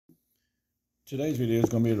Today's video is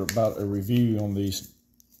going to be about a review on these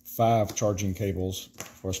 5 charging cables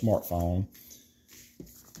for a smartphone.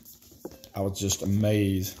 I was just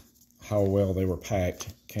amazed how well they were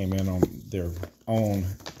packed. Came in on their own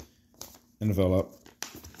envelope,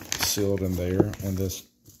 sealed in there, and this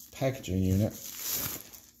packaging unit,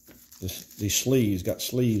 these sleeves, got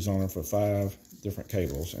sleeves on them for 5 different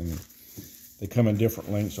cables, and they come in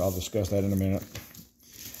different lengths. I'll discuss that in a minute.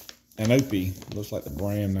 Anopi, looks like the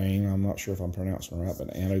brand name. I'm not sure if I'm pronouncing it right,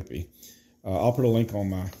 but Anopi. I'll put a link on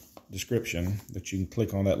my description that you can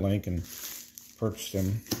click on that link and purchase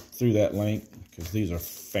them through that link, because these are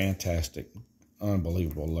fantastic,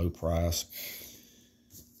 unbelievable low price.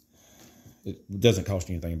 It doesn't cost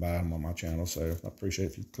you anything to buy them on my channel, so I appreciate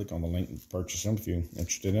if you click on the link and purchase them if you're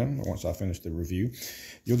interested in them. Once I finish the review,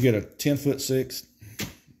 you'll get a 10-foot 6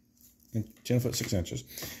 inches.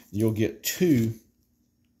 You'll get 2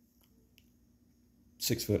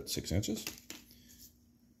 6-foot 6 inches.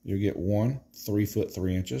 You'll get 1 3-foot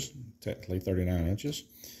 3 inches, technically 39 inches.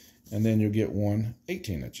 And then you'll get 1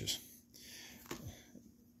 18 inches.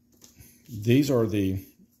 These are the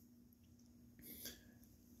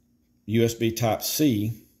USB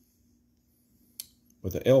Type-C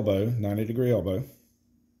with the elbow, 90-degree elbow.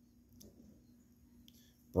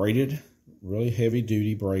 Braided, really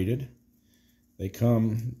heavy-duty braided. They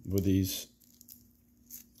come with these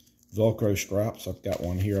Velcro straps. I've got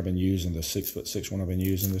one here I've been using, the 6'6" one I've been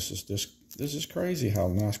using. This is crazy how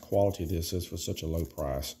nice quality this is for such a low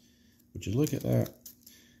price. Would you look at that?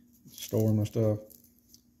 Storing my stuff.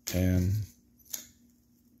 And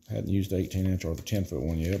I hadn't used the 18-inch or the 10-foot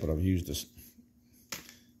one yet, but I've used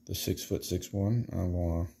the 6'6" one. I'm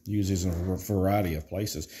going to use these in a variety of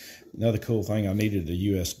places. Another cool thing, I needed a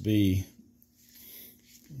USB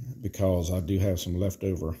because I do have some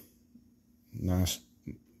leftover nice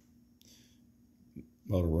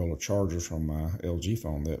Motorola chargers from my LG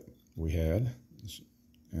phone that we had.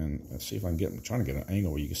 And let's see if I can get, I'm trying to get an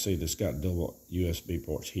angle where you can see this got double USB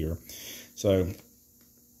ports here. So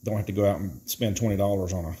don't have to go out and spend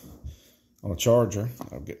 $20 on a charger.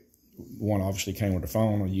 I'll get one, obviously came with the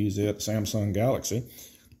phone. I'll use it, Samsung Galaxy.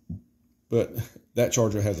 But that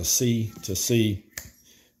charger has a C to C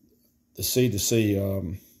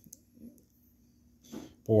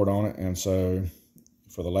port on it, and so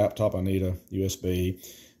for the laptop, I need a USB.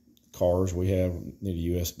 Cars we have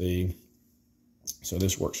need a USB. So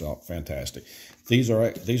this works out fantastic. These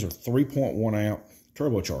are 3.1 amp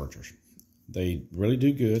turbochargers. They really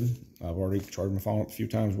do good. I've already charged my phone up a few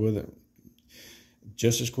times with it.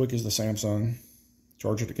 Just as quick as the Samsung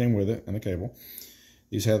charger that came with it and the cable.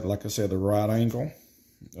 These have, like I said, the right angle,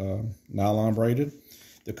 nylon braided.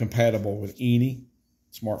 They're compatible with any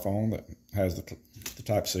smartphone that has the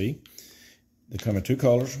Type-C. They come in 2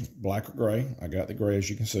 colors, black or gray. I got the gray, as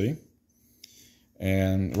you can see.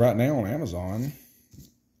 And right now on Amazon,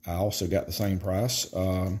 I also got the same price,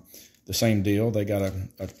 the same deal. They got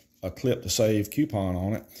a clip to save coupon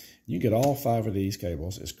on it. You get all 5 of these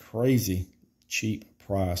cables. It's crazy cheap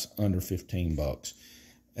price, under 15 bucks.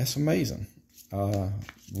 That's amazing.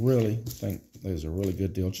 Really think there's a really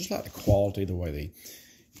good deal. Just like the quality, the way they,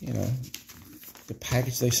 the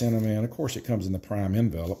package they send them in. Of course, it comes in the prime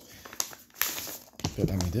envelope. But,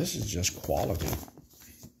 I mean, this is just quality.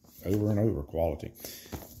 Over and over quality.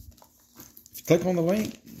 If you click on the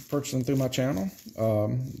link, purchase them through my channel.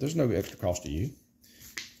 There's no extra cost to you.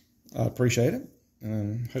 I appreciate it.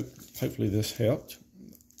 And hopefully this helped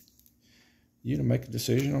you to make a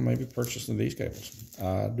decision on maybe purchasing these cables.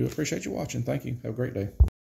 I do appreciate you watching. Thank you. Have a great day.